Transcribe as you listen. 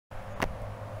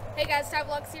Hey guys,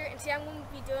 Vlogs here, and today I'm going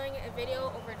to be doing a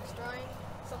video over destroying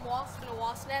some wasps in a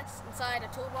wasp nest inside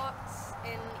a toolbox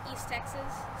in East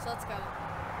Texas. So let's go.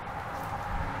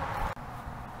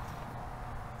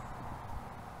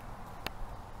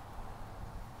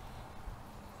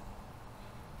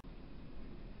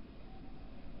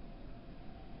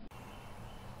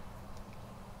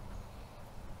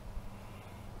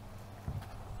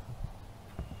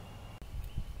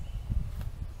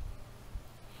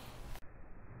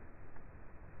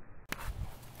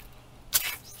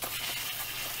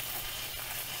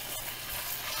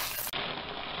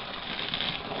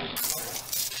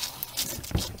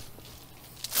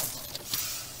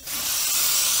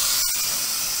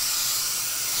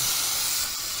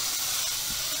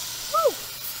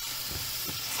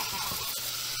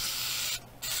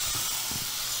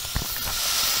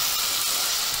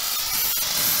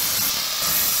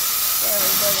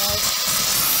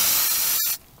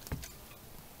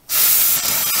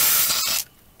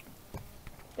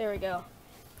 There we go.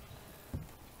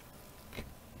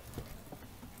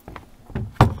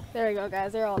 There we go,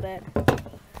 guys. They're all dead.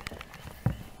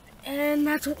 And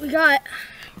that's what we got.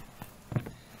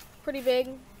 Pretty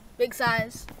big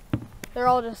size. They're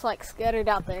all just like scattered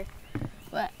out there.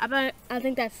 But I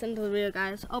think that's the end of the video,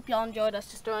 guys. Hope y'all enjoyed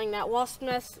us destroying that wasp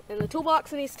nest in the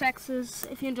toolbox in East Texas.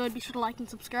 If you enjoyed, be sure to like and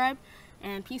subscribe.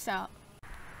 And peace out.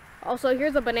 Also,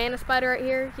 here's a banana spider right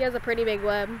here. He has a pretty big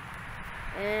web.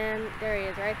 And there he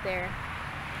is right there.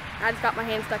 I just got my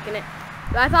hand stuck in it.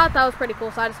 But I thought that was pretty cool,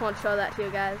 so I just want to show that to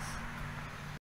you guys.